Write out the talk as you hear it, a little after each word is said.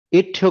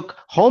It took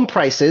home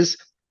prices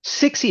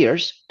 6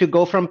 years to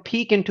go from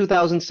peak in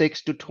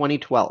 2006 to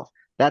 2012.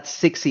 That's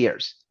 6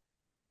 years.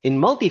 In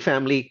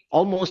multifamily,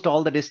 almost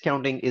all the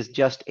discounting is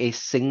just a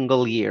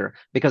single year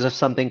because of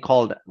something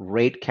called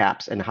rate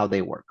caps and how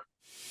they work.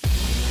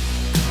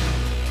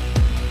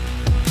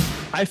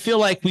 I feel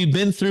like we've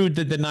been through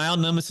the denial,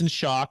 numbness, and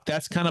shock.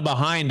 That's kind of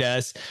behind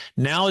us.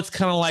 Now it's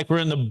kind of like we're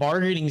in the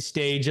bargaining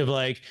stage of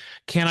like,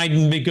 can I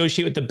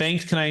negotiate with the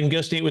banks? Can I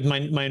negotiate with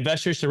my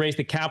investors to raise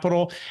the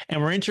capital?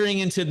 And we're entering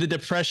into the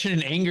depression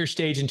and anger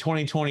stage in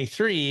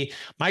 2023.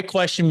 My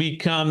question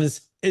becomes,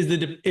 is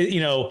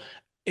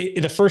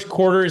the first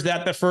quarter, is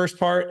that the first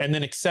part? And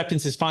then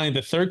acceptance is finally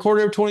the third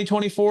quarter of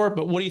 2024.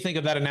 But what do you think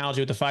of that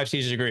analogy with the 5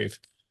 stages of grief?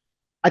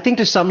 I think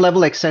to some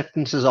level,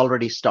 acceptance has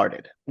already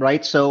started,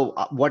 right? So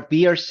what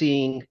we are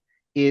seeing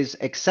is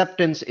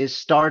acceptance is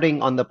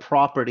starting on the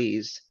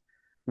properties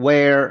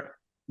where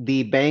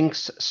the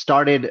banks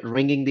started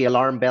ringing the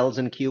alarm bells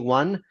in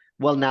Q1.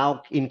 Well,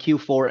 now in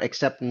Q4,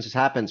 acceptance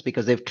happens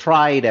because they've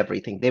tried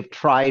everything. They've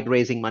tried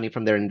raising money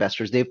from their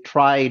investors. They've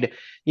tried,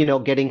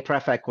 getting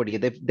pref equity.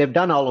 They've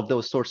done all of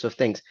those sorts of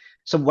things.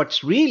 So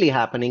what's really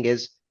happening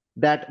is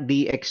that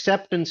the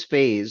acceptance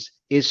phase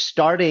is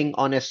starting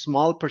on a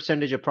small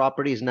percentage of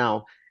properties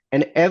now.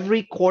 And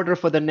every quarter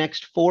for the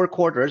next 4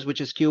 quarters,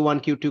 which is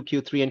Q1, Q2,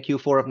 Q3, and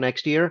Q4 of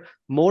next year,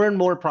 more and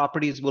more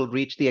properties will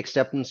reach the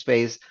acceptance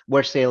phase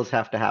where sales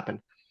have to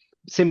happen,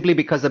 simply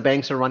because the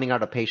banks are running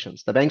out of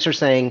patience. The banks are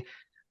saying,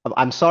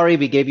 I'm sorry,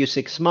 we gave you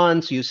 6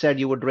 months. You said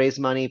you would raise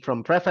money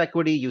from pref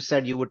equity. You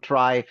said you would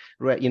try,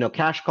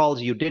 cash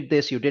calls. You did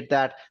this, you did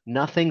that.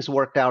 Nothing's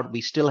worked out. We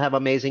still have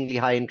amazingly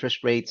high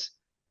interest rates.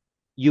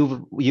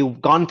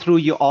 You've gone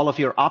through all of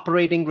your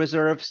operating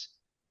reserves.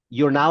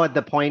 You're now at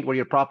the point where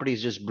your property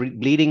is just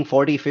bleeding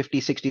 40,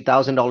 50,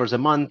 $60,000 a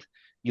month.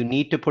 You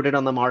need to put it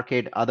on the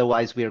market.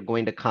 Otherwise, we are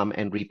going to come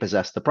and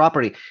repossess the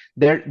property.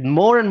 There,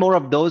 more and more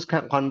of those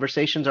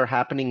conversations are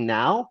happening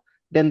now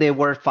than they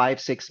were 5,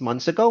 6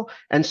 months ago.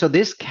 And so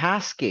this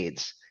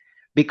cascades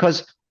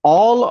because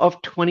all of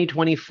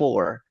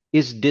 2024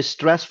 is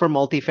distress for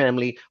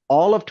multifamily.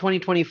 All of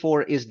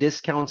 2024 is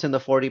discounts in the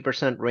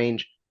 40%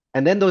 range.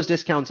 And then those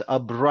discounts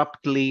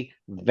abruptly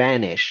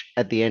vanish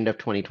at the end of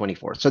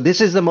 2024. So this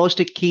is the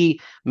most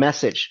key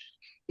message.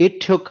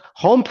 It took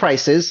home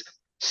prices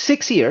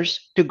 6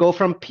 years to go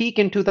from peak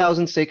in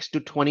 2006 to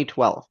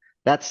 2012.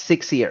 That's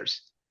 6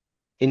 years.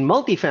 In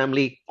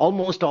multifamily,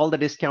 almost all the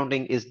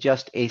discounting is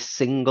just a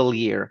single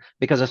year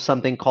because of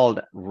something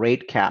called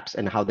rate caps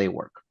and how they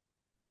work.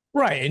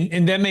 Right.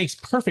 And that makes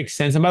perfect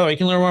sense. And by the way, you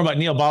can learn more about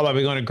Neal Bawa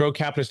by going to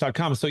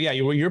growcapitalist.com. So yeah,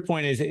 your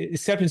point is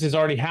acceptance is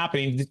already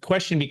happening. The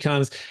question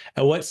becomes,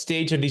 at what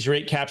stage have these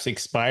rate caps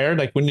expired?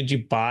 Like, when did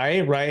you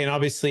buy, right? And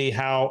obviously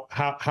how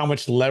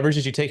much leverage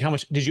did you take? How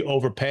much did you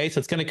overpay? So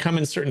it's going to come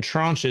in certain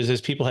tranches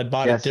as people had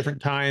bought at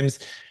different times,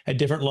 at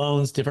different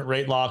loans, different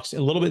rate locks, a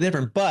little bit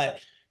different.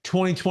 But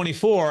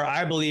 2024,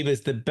 I believe,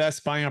 is the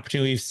best buying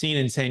opportunity we've seen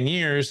in 10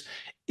 years.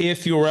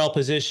 If you're well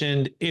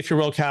positioned, if you're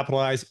well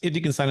capitalized, if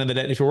you can sign on the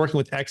debt, if you're working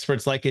with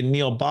experts like in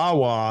Neal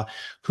Bawa,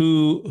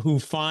 who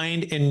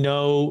find and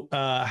know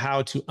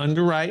how to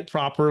underwrite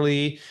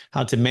properly,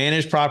 how to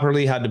manage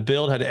properly, how to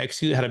build, how to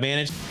execute, how to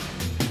manage.